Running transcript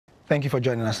Thank you for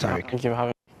joining us, Tariq. Thank you for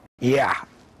having me. Yeah,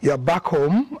 you're back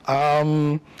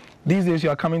home. These days you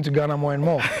are coming to Ghana more and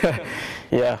more.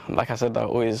 Yeah, like I said, I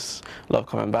always love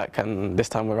coming back, and this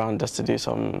time around just to do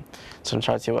some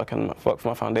charity work and work for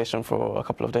my foundation for a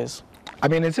couple of days. I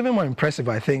mean, it's even more impressive,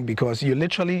 I think, because you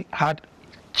literally had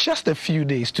just a few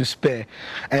days to spare.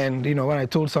 And, you know, when I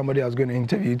told somebody I was going to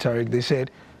interview Tariq, they said,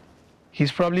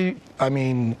 he's probably, I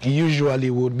mean, usually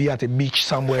would be at a beach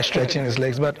somewhere stretching his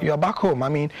legs, but you're back home. I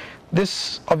mean,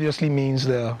 this obviously means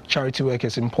the charity work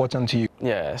is important to you.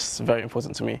 Yeah, it's very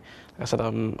important to me. Like I said,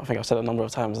 I think I've said a number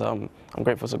of times that I'm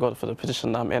grateful to God for the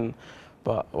position that I'm in.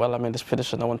 But while I'm in this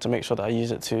position, I want to make sure that I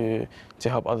use it to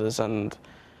help others. And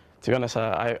to be honest,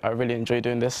 I really enjoy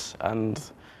doing this. And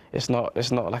it's not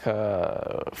like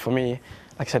for me,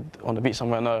 like I said, on the beach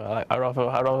somewhere. No, I'd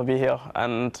rather be here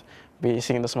and be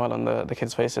seeing the smile on the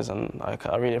kids' faces, and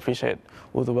I really appreciate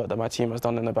all the work that my team has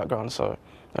done in the background, so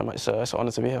it's an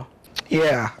honour to be here.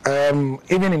 Yeah,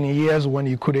 even in years when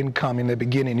you couldn't come in the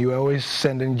beginning, you were always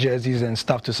sending jerseys and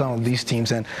stuff to some of these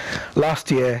teams, and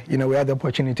last year, you know, we had the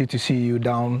opportunity to see you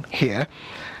down here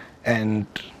and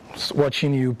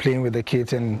watching you playing with the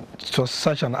kids, and it was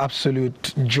such an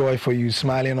absolute joy for you,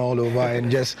 smiling all over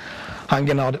and just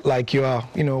hanging out like you are,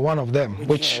 you know, one of them,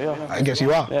 which I guess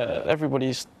you are. Yeah,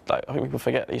 everybody's, like, I think people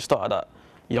forget that you start at that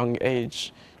young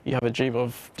age. You have a dream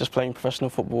of just playing professional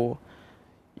football.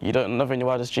 You don't, never in your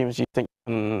wildest dreams you think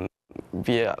you can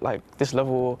be at like this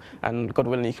level, and God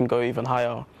willing you can go even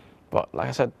higher. But like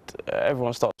I said,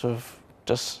 everyone starts with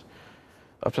just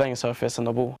a playing surface and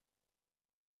a ball.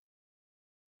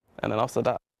 And then after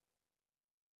that,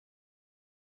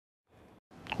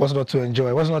 what's not to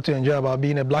enjoy? What's not to enjoy about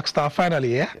being a Black Star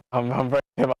finally, yeah? I'm very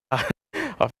happy about that.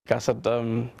 I think I said,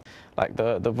 like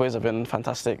the boys have been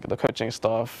fantastic. The coaching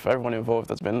staff, everyone involved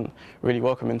has been really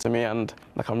welcoming to me, and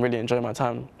like I'm really enjoying my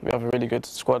time. We have a really good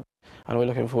squad, and we're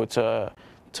looking forward to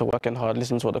working hard,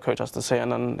 listening to what the coach has to say, and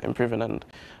then improving and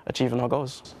achieving our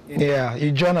goals. Yeah,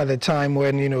 you joined at the time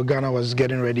when, you know, Ghana was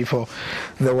getting ready for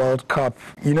the World Cup.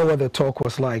 You know what the talk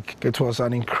was like. It was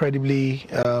an incredibly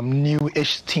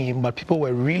new-ish team, but people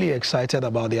were really excited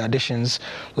about the additions,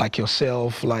 like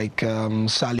yourself, like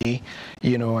Sally,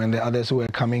 you know, and the others who were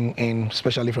coming in,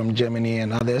 especially from Germany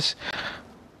and others.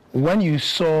 When you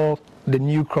saw the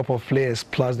new crop of players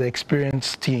plus the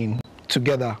experienced team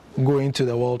together going to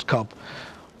the World Cup,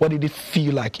 what did it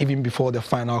feel like even before the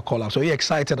final call-up? So are you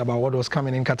excited about what was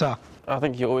coming in Qatar? I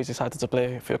think you're always excited to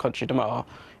play for your country, no matter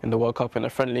in the World Cup, in a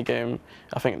friendly game.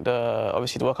 I think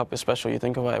obviously the World Cup is special. You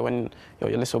think about it when you're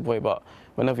a little boy, but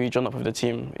whenever you join up with the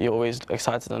team, you're always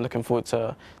excited and looking forward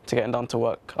to getting down to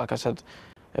work. Like I said,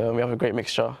 we have a great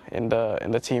mixture in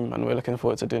the team, and we're looking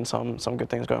forward to doing some good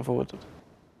things going forward.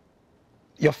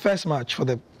 Your first match for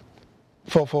the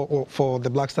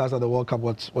Black Stars at the World Cup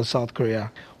was South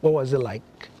Korea. What was it like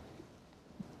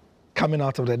coming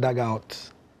out of the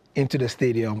dugout into the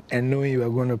stadium and knowing you were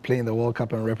going to play in the World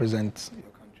Cup and represent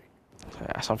your country?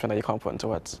 Yeah, something that you can't put into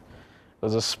words. It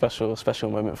was a special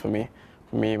moment for me,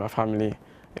 my family.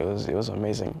 It was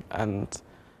amazing, and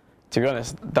to be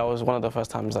honest, that was one of the first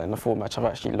times that in the full match I've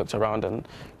actually looked around and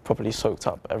properly soaked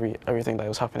up everything that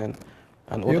was happening.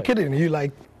 And you're kidding? You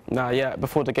like? Nah, yeah.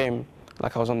 Before the game,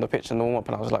 like I was on the pitch in the warm-up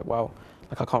and I was like, wow,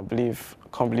 like I can't believe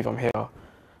I'm here.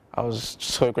 I was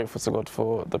so grateful to God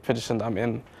for the position that I'm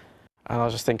in, and I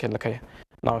was just thinking, okay,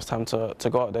 now it's time to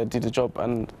go out there, do the job,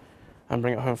 and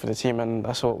bring it home for the team, and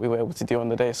that's what we were able to do on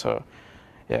the day. So,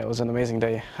 yeah, it was an amazing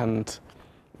day, and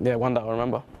yeah, one that I'll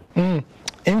remember.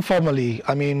 Informally,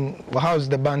 I mean, how's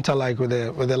the banter like with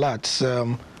the lads?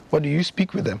 What do you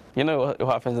speak with them? You know what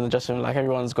happens in the dressing room. Like,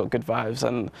 everyone's got good vibes,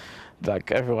 and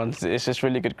like it's just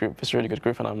really good group. It's a really good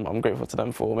group, and I'm grateful to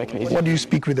them for making it easy. What do you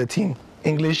speak with the team?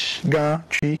 English, Ga,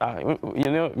 Tree?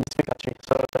 You know, we speak Tree,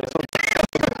 so it's all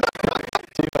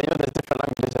you know, there's different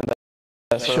languages in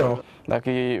there. So, sure. Like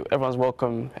everyone's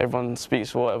welcome. Everyone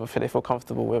speaks whatever they feel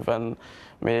comfortable with, and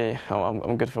me,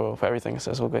 I'm good for everything. So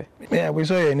it's all good. Yeah, we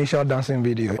saw your initial dancing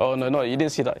video. Oh no, you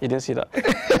didn't see that. You didn't see that.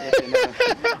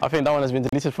 I think that one has been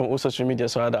deleted from all social media,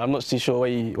 so I'm not too sure where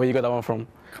you got that one from.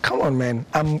 Come on, man.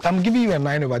 I'm giving you a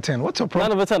 9 over 10. What's your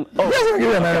problem? 9 over 10? Oh, yes, I'm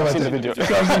giving you a 9 over 10. I've seen the video.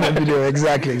 I've seen the video,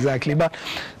 exactly. But,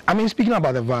 I mean, speaking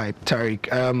about the vibe,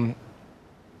 Tariq,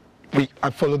 I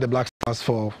followed the Black Stars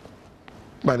for,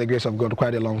 by the grace of God,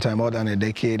 quite a long time, more than a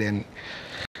decade, and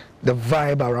the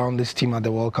vibe around this team at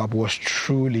the World Cup was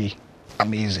truly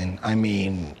amazing. I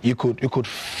mean, you could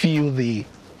feel the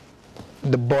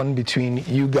bond between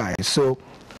you guys. So,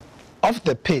 off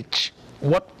the pitch,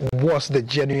 what was the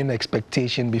genuine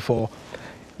expectation before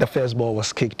the first ball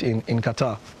was kicked in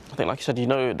Qatar? I think, like you said, you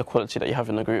know the quality that you have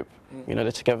in the group, you know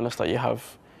the togetherness that you have,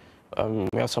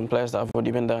 We have some players that have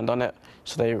already been there and done it,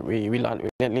 so we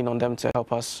didn't lean on them to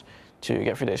help us to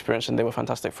get through the experience, and they were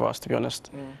fantastic for us, to be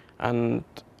honest. And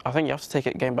I think you have to take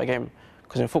it game by game,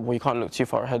 because in football you can't look too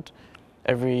far ahead.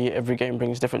 Every game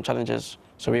brings different challenges,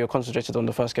 so we were concentrated on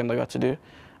the first game that we had to do,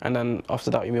 and then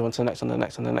after that you move on to the next and the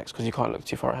next and the next, because you can't look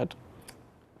too far ahead.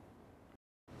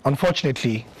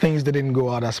 Unfortunately, things didn't go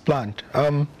out as planned.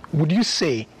 Would you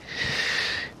say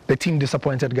the team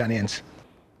disappointed Ghanaians?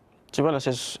 To be honest,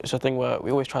 it's a thing where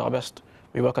we always try our best.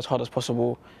 We work as hard as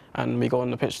possible, and we go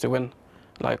on the pitch to win.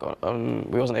 Like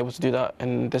we wasn't able to do that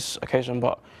in this occasion,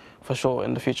 but for sure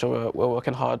in the future we're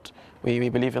working hard. We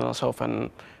believe in ourselves, and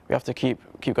we have to keep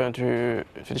going through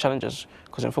the challenges,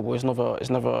 because in football it's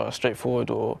never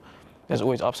straightforward, or there's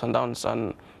always ups and downs,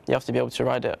 and you have to be able to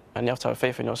ride it, and you have to have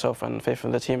faith in yourself and faith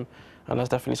in the team, and that's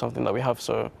definitely something that we have.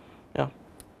 So yeah.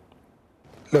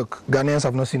 Look, Ghanaians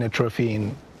have not seen a trophy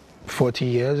in 40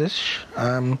 years-ish.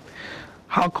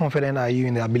 How confident are you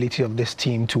in the ability of this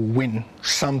team to win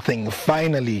something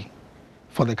finally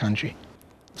for the country?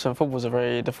 So football is a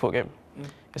very difficult game.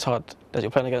 It's hard. You're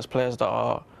playing against players that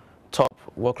are top,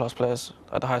 world-class players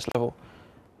at the highest level,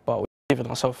 but we believe in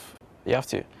ourselves. You have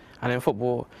to. And in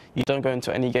football, you don't go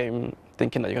into any game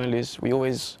thinking that you're going to lose. We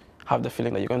always have the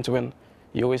feeling that you're going to win.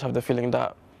 You always have the feeling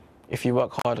that if you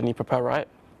work hard and you prepare right,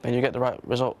 then you get the right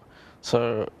result.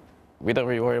 So we don't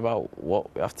really worry about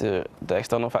the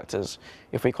external factors.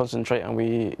 If we concentrate and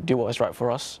we do what is right for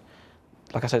us,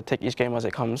 like I said, take each game as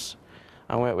it comes,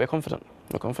 and we're confident.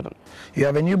 We're confident. You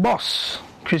have a new boss,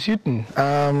 Chris Hughton.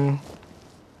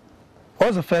 What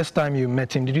was the first time you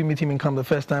met him? Did you meet him in camp the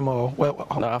first time, or No,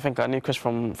 I think I knew Chris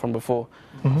from before.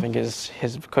 I think his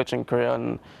coaching career,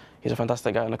 and he's a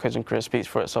fantastic guy, and the coaching career speaks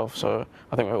for itself. So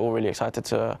I think we're all really excited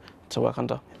to work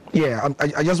under. Yeah,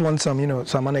 I just want some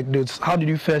anecdotes. How did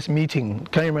you first meet him?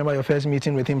 Can you remember your first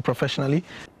meeting with him professionally?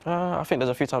 I think there's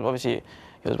a few times. Obviously,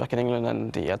 he was back in England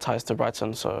and he had ties to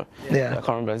Brighton, so yeah, I can't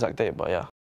remember the exact date, but yeah.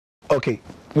 Okay,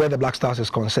 where the Black Stars is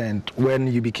concerned,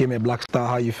 when you became a Black Star,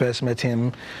 how you first met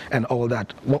him and all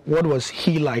that, what was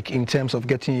he like in terms of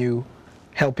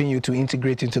helping you to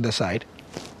integrate into the side?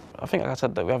 I think, like I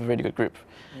said, that we have a really good group.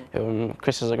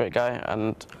 Chris is a great guy,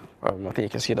 and I think you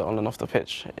can see that on and off the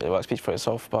pitch. It speaks for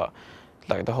itself, but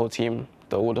like the whole team,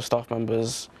 all the staff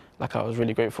members, like I was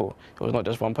really grateful. It was not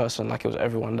just one person, like it was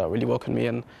everyone that really welcomed me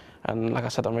in. And like I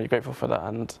said, I'm really grateful for that,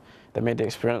 and they made the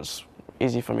experience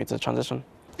easy for me to transition.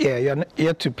 Yeah, you're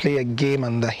yet to play a game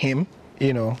under him,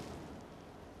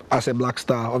 as a Black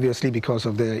Star, obviously because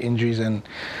of the injuries and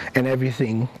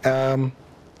everything.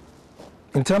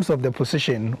 In terms of the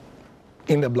position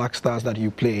in the Black Stars that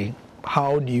you play,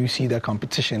 how do you see the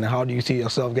competition? How do you see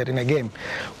yourself getting a game?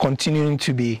 Continuing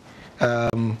to be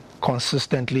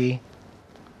consistently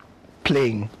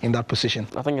playing in that position?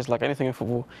 I think it's like anything in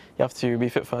football. You have to be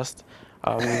fit first.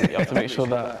 You have to make sure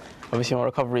that obviously my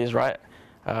recovery is right,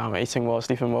 eating well,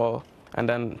 sleeping well, and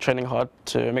then training hard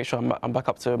to make sure I'm back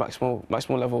up to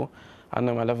maximal level. I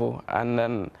know my level, and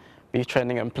then be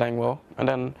training and playing well, and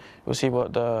then we'll see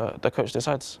what the coach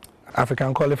decides.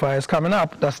 African qualifiers coming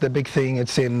up. That's the big thing.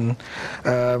 It's in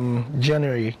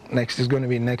January next. It's going to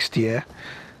be next year.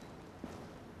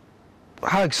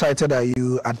 How excited are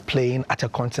you at playing at a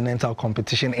continental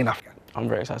competition in Africa? I'm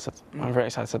very excited. I'm very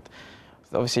excited.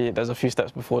 Obviously, there's a few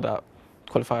steps before that,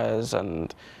 qualifiers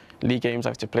and league games I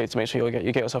have to play to make sure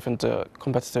you get yourself into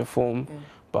competitive form.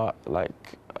 But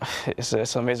like, it's an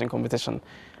amazing competition,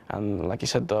 and like you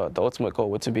said, the ultimate goal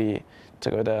would be to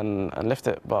go there and lift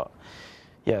it. But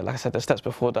yeah, like I said, there's steps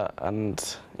before that,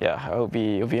 and yeah, it'll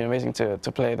be amazing to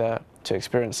play there, to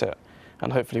experience it,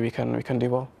 and hopefully we can do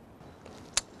well.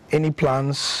 Any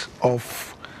plans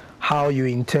of how you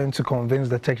intend to convince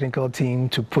the technical team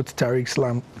to put Tariq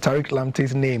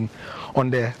Lamptey's name on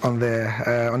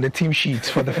the team sheet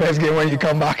for the first game when you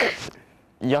come back?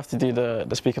 You have to do the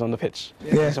speaking on the pitch.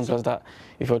 Yeah. As simple as that.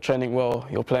 If you're training well,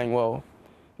 you're playing well,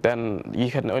 then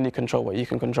you can only control what you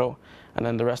can control, and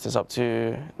then the rest is up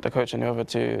to the coach and whoever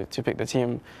to pick the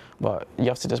team. But you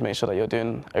have to just make sure that you're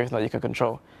doing everything that you can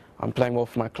control. I'm playing well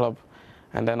for my club,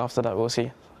 and then after that we'll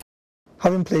see.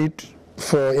 Having played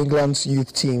for England's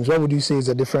youth teams, what would you say is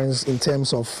the difference in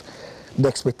terms of the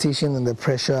expectation and the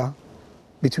pressure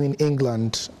between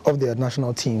England of their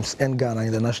national teams and Ghana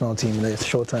in the national team in the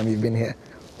short time you've been here?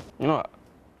 You know,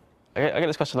 I get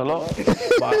this question a lot,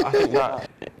 but I think that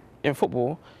in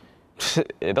football,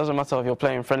 it doesn't matter if you're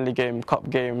playing friendly game, cup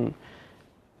game,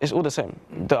 it's all the same.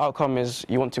 The outcome is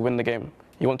you want to win the game.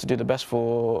 You want to do the best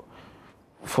for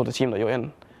the team that you're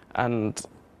in. And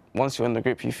once you're in the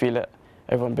group, you feel it,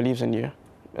 everyone believes in you,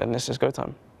 and this is go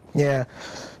time. Yeah.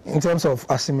 In terms of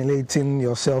assimilating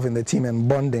yourself in the team and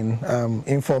bonding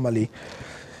informally,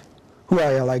 who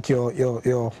are like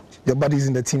your buddies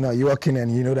in the team that you're working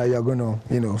and you know that you're going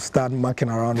to, start mucking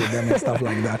around with them and stuff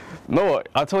like that? No,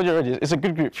 I told you already, it's a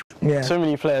good group. Yeah. So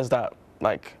many players that,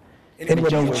 like,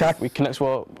 anybody you chat? We connect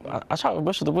well. I chat with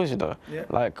most of the boys, Yeah.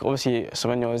 Like, obviously,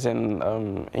 Semenyo is in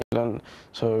England,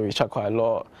 so we chat quite a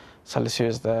lot. Salisu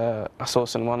is there. I saw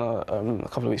Sinwana a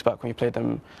couple of weeks back when he played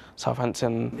them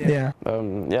Southampton. Yeah.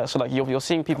 So like you're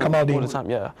seeing people all the time.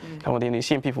 Yeah. Kamaldeen, you're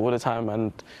seeing people all the time,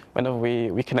 and whenever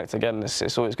we connect again,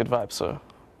 it's always good vibes. So.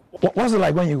 What was it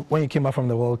like when you came back from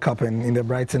the World Cup and in the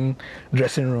Brighton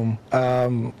dressing room?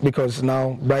 Because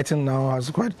now Brighton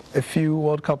has quite a few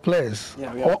World Cup players.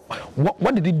 Yeah,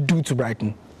 what did it do to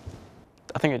Brighton?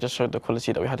 I think it just showed the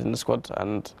quality that we had in the squad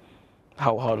and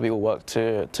how hard we all worked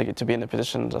to get to be in the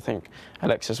positions. I think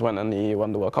Alexis went and he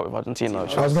won the World Cup with Argentina.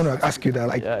 I was going to ask you that.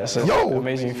 Like, yeah, it's an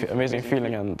amazing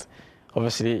feeling, and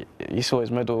obviously you saw his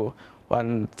medal,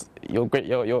 and you're great.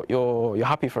 You're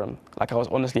happy for him. Like, I was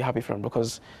honestly happy for him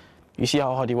because you see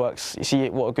how hard he works. You see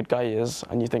what a good guy he is,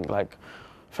 and you think, like,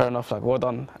 fair enough. Like, well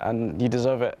done, and you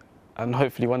deserve it. And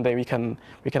hopefully one day we can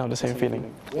have the same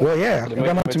feeling. Well, yeah,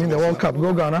 Ghana to win the World Cup.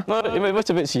 Go Ghana. No, it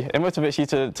motivates you. It motivates you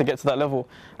to get to that level,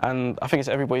 and I think it's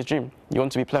everybody's dream. You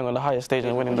want to be playing on the highest stage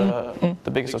and winning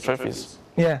the biggest of trophies.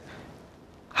 Yeah,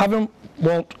 having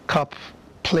World Cup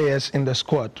players in the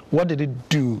squad, what did it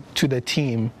do to the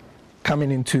team coming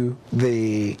into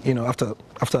the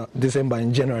after December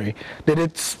and January? Did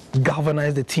it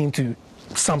galvanize the team to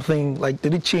something? Like,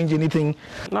 did it change anything?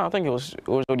 No, I think it was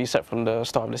already set from the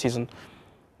start of the season.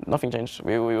 Nothing changed.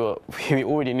 We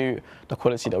already knew the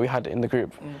quality that we had in the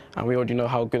group, and we already know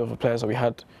how good of a players that we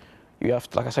had. You have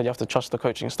to, like I said, you have to trust the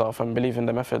coaching staff and believe in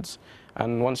their methods.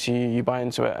 And once you buy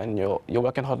into it and you're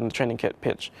working hard on the training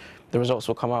pitch, the results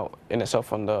will come out in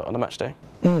itself on the match day.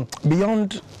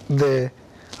 Beyond the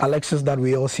Alexis that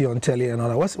we all see on telly and all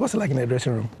that, what's it like in the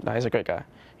dressing room? Nah, he's a great guy.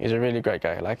 He's a really great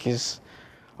guy. Like,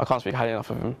 I can't speak highly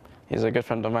enough of him. He's a good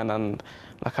friend of mine and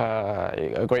like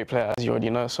a great player, as you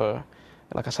already know. So,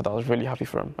 like I said, I was really happy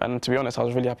for him. And to be honest, I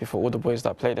was really happy for all the boys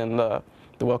that played in the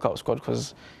World Cup squad,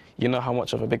 because you know how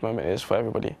much of a big moment it is for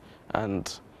everybody.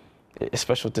 And it's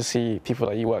special to see people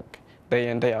that you work day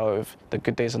in, day out with, the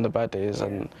good days and the bad days,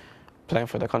 and playing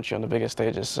for the country on the biggest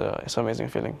stage. It's an amazing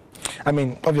feeling. I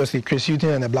mean, obviously, Chris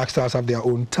Hughton and the Black Stars have their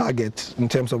own target in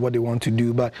terms of what they want to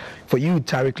do. But for you,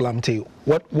 Tariq Lamptey,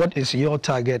 what is your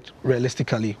target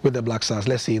realistically with the Black Stars,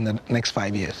 let's say, in the next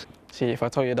 5 years? See, if I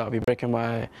told you that, I'd be breaking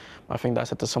my thing that I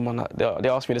said to someone. They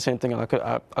asked me the same thing, and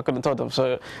I couldn't tell them.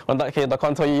 So on that case, I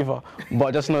can't tell you either.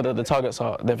 But just know that the targets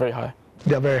they're very high.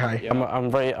 They're very high. Yeah. I'm a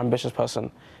very ambitious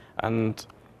person, and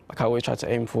like I always try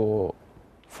to aim for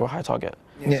a high target.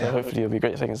 Yeah. So hopefully there'll be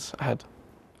great things ahead.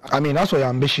 I mean, that's for your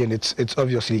ambition. It's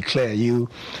obviously clear. You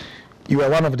are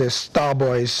one of the star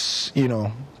boys,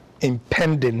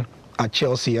 impending at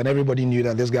Chelsea, and everybody knew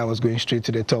that this guy was going straight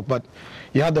to the top. But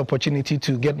you had the opportunity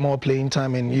to get more playing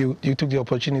time, and you took the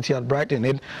opportunity at Brighton.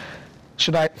 And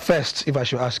if I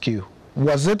should ask you,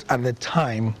 was it at the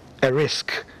time a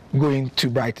risk going to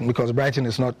Brighton? Because Brighton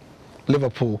is not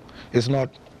Liverpool, it's not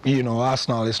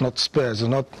Arsenal, it's not Spurs, it's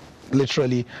not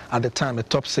literally at the time a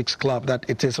top 6 club that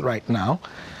it is right now.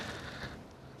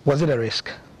 Was it a risk?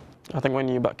 I think when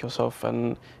you back yourself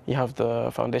and you have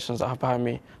the foundations that I have behind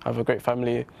me, I have a great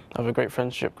family, I have a great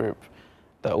friendship group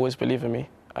that always believe in me,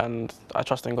 and I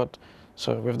trust in God.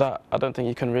 So with that, I don't think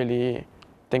you can really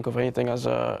think of anything as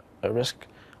a risk.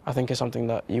 I think it's something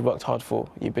that you worked hard for,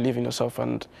 you believe in yourself,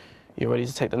 and you're ready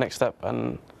to take the next step.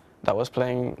 And that was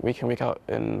playing week in, week out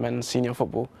in men's senior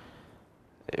football.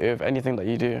 With anything that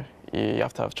you do, you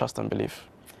have to have trust and belief.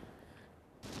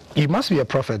 You must be a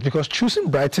prophet, because choosing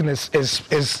Brighton is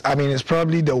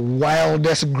probably the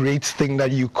wildest great thing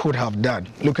that you could have done,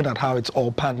 looking at how it's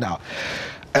all panned out.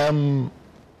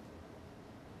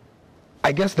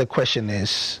 I guess the question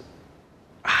is,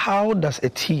 how does a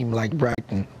team like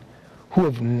Brighton, who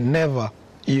have never,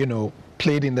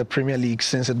 played in the Premier League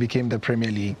since it became the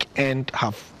Premier League and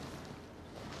have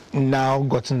now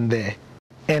gotten there,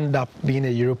 end up being a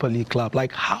Europa League club?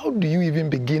 Like, how do you even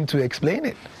begin to explain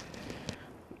it?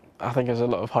 I think there's a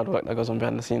lot of hard work that goes on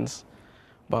behind the scenes.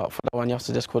 But for that one, you have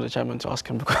to just call the chairman to ask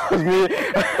him, because me.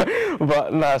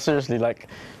 But nah, seriously, like,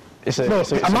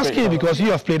 I'm asking you because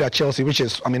you have played at Chelsea, which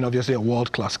is, obviously a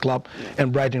world-class club,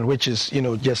 and Brighton, which is,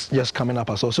 just coming up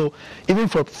as well. So even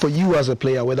for you as a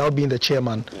player, without being the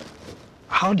chairman,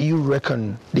 how do you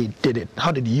reckon they did it?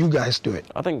 How did you guys do it?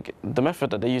 I think the method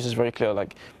that they use is very clear.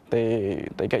 Like, they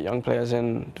get young players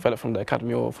in, develop from the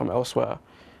academy or from elsewhere.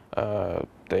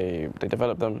 They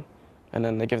develop them, and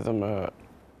then they give them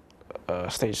a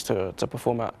stage to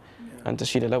perform at, and to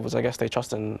see the levels. I guess they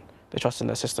trust in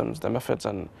their systems, their methods,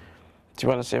 and to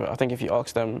be honest, I think if you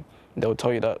ask them, they'll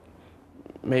tell you that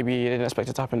maybe they didn't expect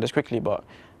it to happen this quickly, but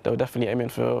they were definitely aiming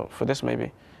for this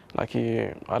maybe. Like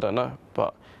I don't know,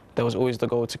 but there was always the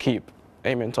goal to keep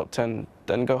aiming top 10,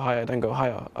 then go higher, then go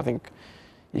higher. I think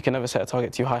you can never set a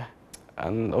target too high,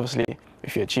 and obviously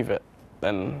if you achieve it,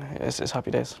 then it's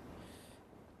happy days.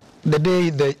 The day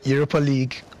the Europa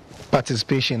League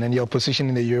participation and your position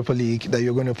in the Europa League that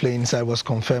you're going to play inside was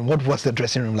confirmed, what was the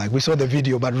dressing room like? We saw the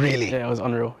video, but really? Yeah, it was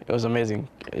unreal. It was amazing.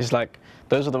 It's like,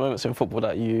 those are the moments in football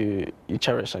that you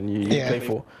cherish and you play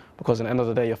for, because at the end of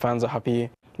the day, your fans are happy,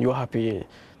 you're happy,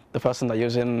 the person that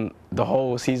you're in the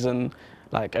whole season,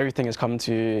 like everything is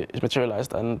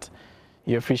materialized, and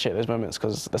you appreciate those moments,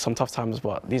 because there's some tough times,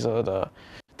 but these are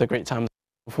the great times.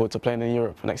 Looking forward to playing in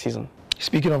Europe next season.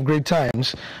 Speaking of great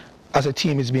times, as a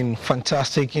team, it's been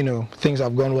fantastic. You know, things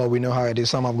have gone well. We know how it is.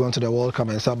 Some have gone to the World Cup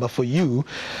and stuff. But for you,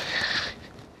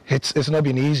 it's not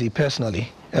been easy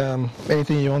personally.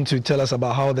 Anything you want to tell us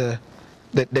about how the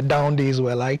down days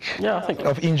were like? Yeah, I think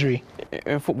of injury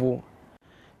in football.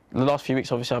 The last few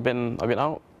weeks, obviously, I've been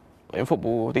out. In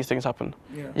football, these things happen.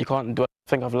 Yeah. You can't do. I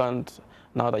think I've learned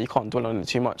now that you can't dwell on it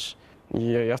too much.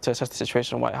 You have to assess the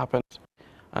situation, why it happened,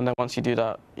 and then once you do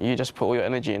that, you just put all your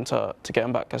energy into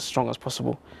getting back as strong as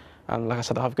possible. And like I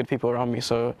said, I have good people around me,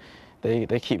 so they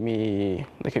keep me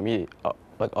up,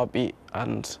 like upbeat,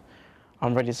 and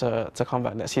I'm ready to come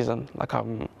back next season. Like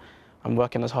I'm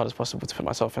working as hard as possible to put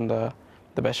myself in the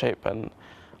best shape, and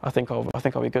I think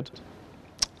I'll be good.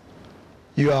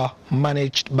 You are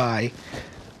managed by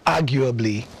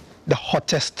arguably the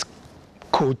hottest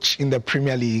coach in the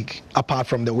Premier League, apart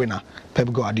from the winner,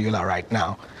 Pep Guardiola, right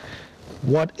now.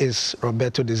 What is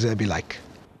Roberto De Zerbi like?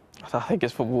 I think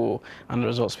his football and the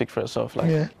results speak for itself.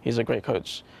 Like, he's a great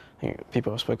coach. I think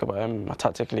people have spoken about him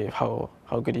tactically, how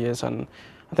good he is, and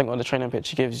I think on the training pitch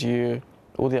he gives you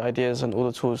all the ideas and all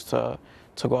the tools to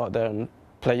go out there and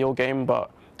play your game, but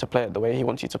to play it the way he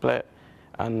wants you to play it.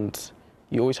 And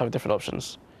you always have different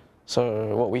options.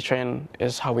 So what we train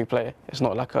is how we play. It's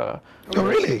not like a... Oh,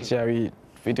 really? Yeah, we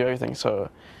do everything. So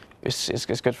it's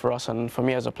good for us, and for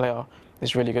me as a player,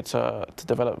 it's really good to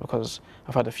develop, because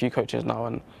I've had a few coaches now,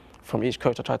 and from each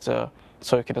coach I try to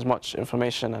soak in as much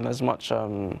information and as much,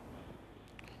 I'll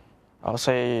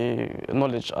say,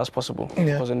 knowledge as possible.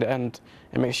 Because in the end,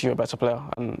 it makes you a better player.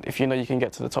 And if you know you can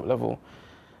get to the top level,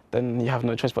 then you have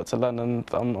no choice but to learn. And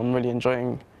I'm really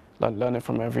enjoying learning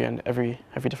from every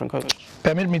different coach.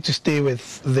 Permit me to stay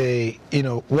with the,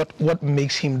 what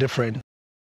makes him different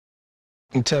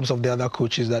in terms of the other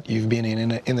coaches that you've been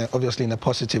in obviously in a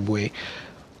positive way.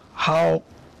 How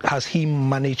has he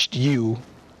managed you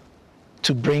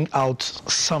to bring out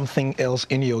something else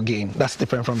in your game that's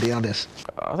different from the others?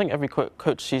 I think every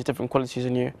coach sees different qualities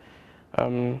in you.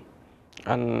 And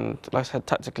like I said,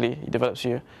 tactically, he develops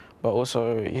you, but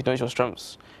also he knows your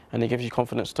strengths, and he gives you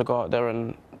confidence to go out there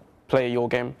and play your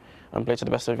game and play to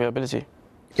the best of your ability.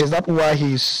 Is that why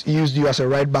he's used you as a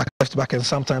right back, left back, and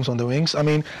sometimes on the wings? I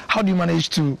mean, how do you manage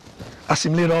to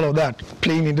assimilate all of that,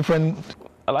 playing in different...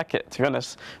 I like it, to be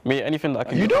honest. Anything that I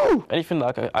can do. Anything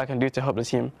that I can do to help the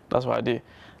team, that's what I do.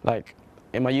 Like,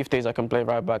 in my youth days, I can play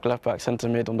right back, left back, centre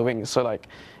mid, on the wings. So, like,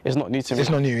 it's not new to me. It's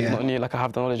not new, It's not new. Like, I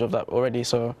have the knowledge of that already.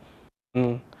 So,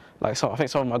 I think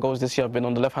some of my goals this year have been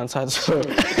on the left-hand side. So,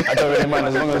 I don't really mind.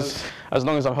 As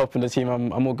long as I'm helping the team,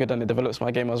 I'm all good, and it develops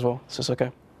my game as well. So, it's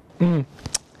okay.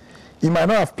 You might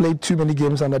not have played too many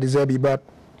games under De Zerbi, but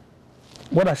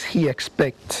what does he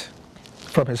expect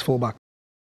from his fullback?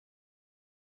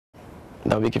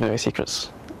 That will be giving away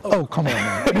secrets. Oh, come on,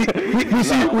 man. we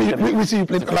see you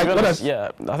play. Like, what else? Yeah,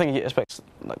 I think he expects,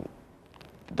 like,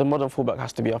 the modern fullback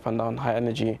has to be up and down, high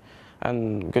energy,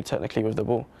 and good technically with the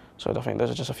ball. So I think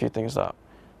those are just a few things that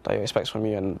he expects from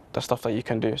you, and the stuff that you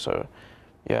can do. So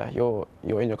yeah, you're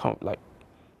in your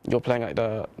you're playing at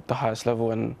the highest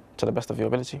level and to the best of your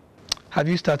ability. Have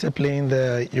you started playing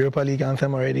the Europa League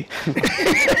anthem already? No,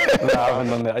 I haven't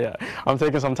done that yet. I'm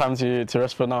taking some time to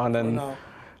rest for now, and then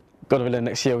God willing,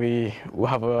 next year we will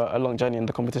have a long journey in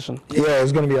the competition. Yeah,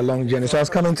 it's going to be a long journey. So I was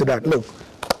coming to that. Look,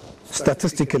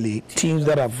 statistically, teams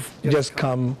that have just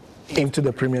come into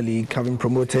the Premier League, having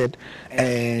promoted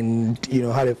and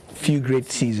had a few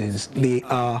great seasons, they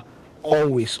are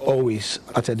always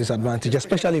at a disadvantage,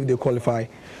 especially if they qualify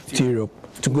to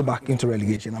Europe, to go back into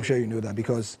relegation. I'm sure you know that,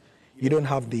 because you don't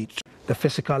have the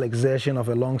physical exertion of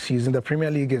a long season. The Premier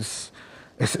League is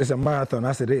a marathon,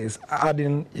 as it is.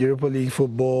 Adding Europa League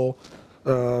football,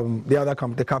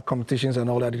 the cup competitions and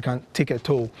all that, it can take a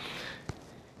toll.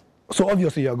 So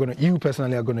obviously you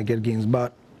personally are gonna get games,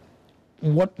 but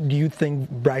what do you think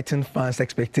Brighton fans'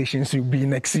 expectations will be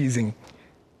next season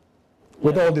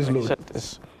with all this like load? you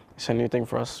said, it's a new thing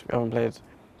for us. We haven't played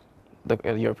the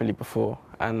Europa League before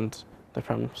and the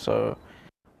Prem, so.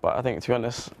 But I think, to be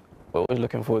honest, we're always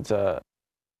looking forward to.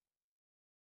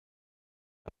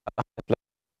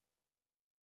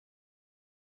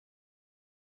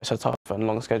 It's a tough and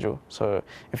long schedule, so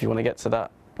if you want to get to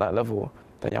that level,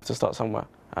 then you have to start somewhere.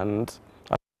 And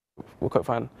we're quite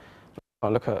fine.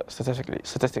 Can't look at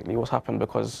statistically what's happened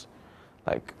because,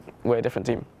 like, we're a different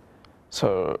team.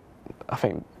 So I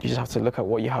think you just have to look at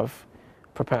what you have,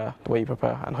 prepare the way you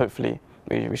prepare, and hopefully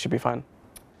we should be fine.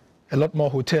 A lot more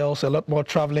hotels, a lot more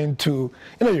traveling to,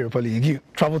 Europa League. You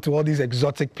travel to all these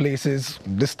exotic places,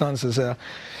 distances. How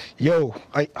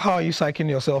are you psyching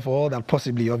yourself for all that?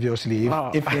 Possibly, obviously,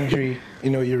 if injury,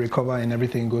 you recover and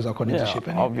everything goes according to ship.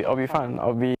 I'll be fine.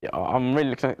 I'm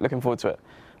really looking forward to it.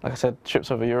 Like I said, trips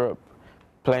over Europe,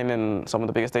 playing in some of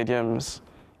the biggest stadiums,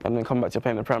 and then come back to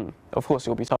playing the Prem. Of course, it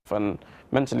will be tough, and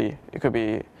mentally it could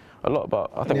be a lot.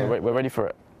 But I think we're ready for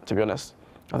it. To be honest,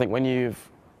 I think when you've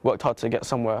worked hard to get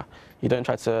somewhere, you don't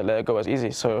try to let it go as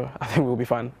easy. So I think we'll be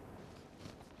fine.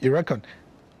 You reckon?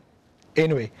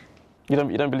 Anyway, you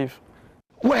don't believe?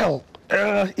 Well,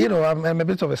 I'm a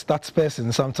bit of a stats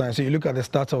person sometimes. So you look at the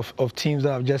stats of teams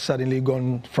that have just suddenly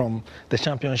gone from the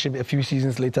Championship a few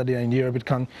seasons later they're in Europe. It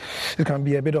can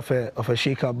be a bit of a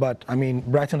shake-up. But I mean,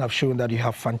 Brighton have shown that you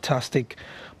have fantastic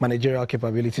managerial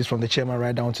capabilities from the chairman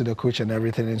right down to the coach and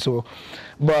everything. And so,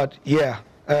 but yeah.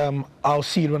 I'll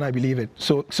see it when I believe it.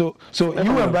 So you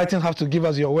and Brighton have to give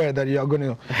us your word that you're going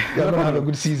to have a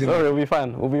good season. No, we'll be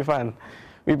fine. We'll be fine.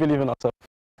 We believe in ourselves.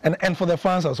 And for the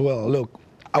fans as well. Look,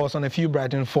 I was on a few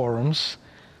Brighton forums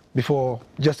before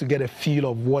just to get a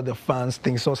feel of what the fans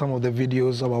think. Saw some of the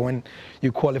videos about when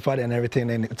you qualified and everything,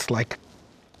 and it's like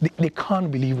they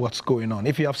can't believe what's going on.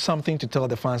 If you have something to tell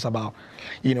the fans about,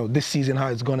 this season, how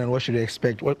it's gone and what should they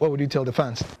expect, what would you tell the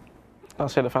fans? I'll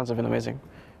say the fans have been amazing.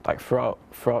 Like throughout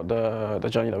the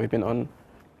journey that we've been on,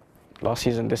 last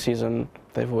season, this season,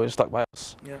 they've always stuck by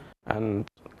us. Yeah. And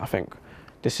I think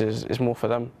this is more for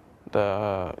them.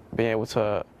 Being able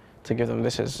to give them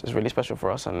this is really special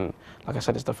for us. And like I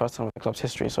said, it's the first time in the club's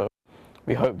history. So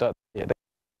we hope that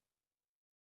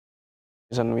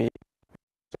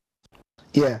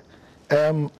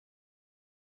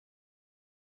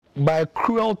by a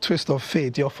cruel twist of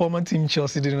fate, your former team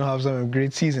Chelsea didn't have some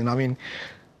great season. I mean,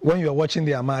 when you were watching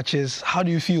their matches, how do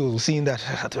you feel seeing that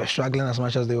they were struggling as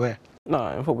much as they were? No,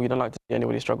 in football, you don't like to see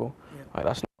anybody struggle. Yeah. Like,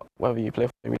 that's not whether you play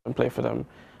for them, you don't play for them.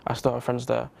 I still have friends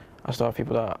there. I still have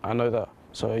people that I know that.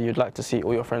 So you'd like to see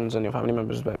all your friends and your family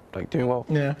members like doing well.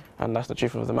 Yeah. And that's the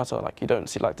truth of the matter. Like, you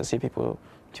don't like to see people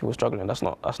struggling. That's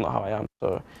not how I am.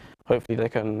 So hopefully they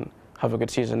can have a good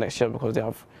season next year because they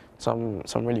have some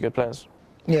really good players.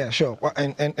 Yeah, sure.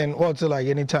 And what's it like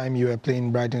anytime you were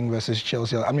playing Brighton versus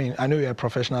Chelsea? I mean, I know you're a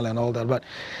professional and all that, but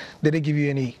did they give you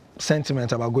any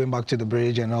sentiment about going back to the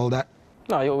bridge and all that?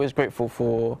 No, you're always grateful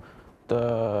for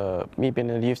me being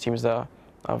in the youth teams there.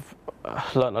 I've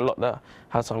learned a lot there.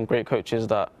 Had some great coaches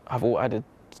that have all added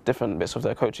different bits of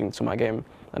their coaching to my game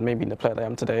and made me the player that I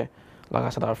am today. Like I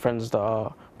said, I have friends that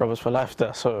are brothers for life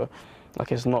there, so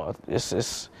like it's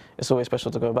always special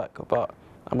to go back. But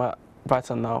I'm at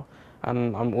Brighton now.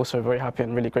 And I'm also very happy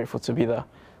and really grateful to be there.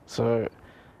 So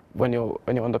when you're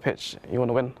on the pitch, you want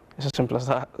to win. It's as simple as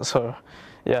that. So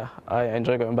yeah, I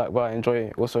enjoy going back, but I enjoy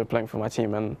also playing for my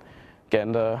team and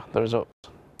getting the results.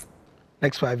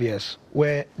 Next 5 years,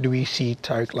 where do we see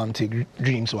Tariq Lamptey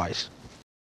dreams-wise?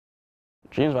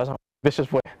 Dreams-wise, I'm a vicious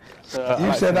boy. So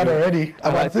You've said that already.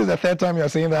 This is the third time you're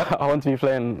saying that. I want to be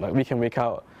playing like week in, week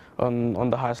out on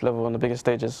the highest level, on the biggest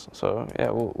stages. So yeah,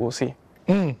 we'll see.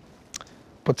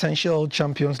 Potential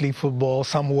Champions League football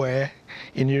somewhere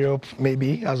in Europe,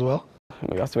 maybe as well.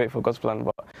 We have to wait for God's plan,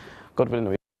 but God willing,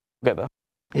 we get there.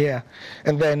 Yeah,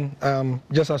 and then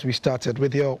just as we started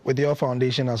with your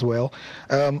foundation as well,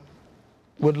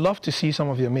 would love to see some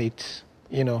of your mates.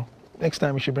 Next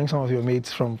time you should bring some of your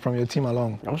mates from your team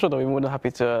along. I'm sure they'll be more than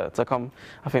happy to come.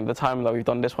 I think the time that we've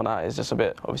done this one at is just a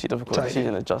bit obviously difficult. The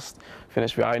season is just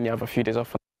finished. I only have a few days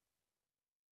off.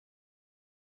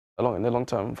 In the long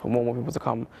term, for more people to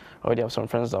come. I already have some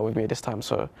friends that are with me this time,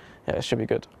 so yeah, it should be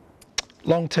good.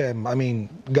 Long term, I mean,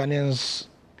 Ghanaians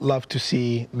love to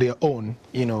see their own,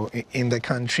 in the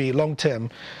country. Long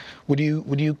term, would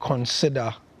you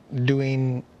consider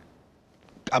doing?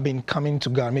 Coming to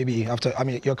Ghana maybe after. I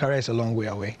mean, your career is a long way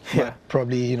away. Yeah.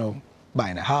 Probably,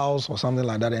 buying a house or something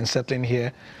like that and settling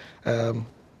here. Yeah,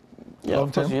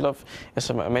 of course, it's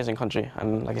an amazing country,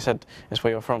 and like I said, it's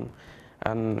where you're from.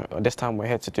 And this time we're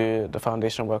here to do the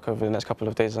foundation work over the next couple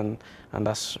of days, and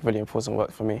that's really important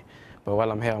work for me. But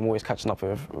while I'm here, I'm always catching up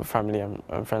with family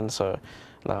and friends, so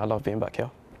like, I love being back here.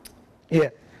 Yeah,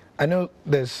 I know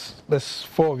there's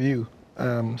 4 of you,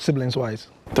 siblings-wise.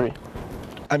 3.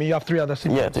 I mean, you have 3 other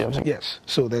siblings? Yeah, 3 of them. Yes,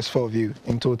 so there's 4 of you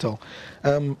in total.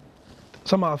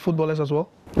 Some are footballers as well?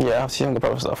 Yeah, I have 2 younger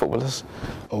brothers that are footballers.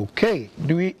 Okay,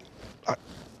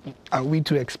 are we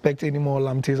to expect any more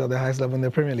Lampteys at the highest level in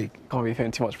the Premier League? Can't be putting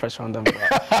too much pressure on them. But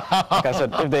like I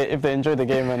said, if they enjoy the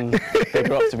game and they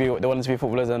grow up to be, they want to be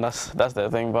footballers, then that's their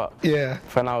thing. But yeah,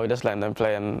 for now, we're just letting them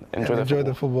play and enjoy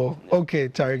the football. Okay,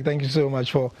 Tariq, thank you so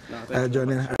much for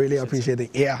joining. I really appreciate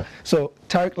it. Yeah. So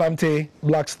Tariq Lamptey,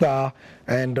 Black Star,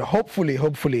 and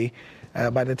hopefully,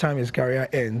 by the time his career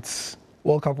ends,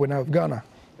 World Cup winner of Ghana.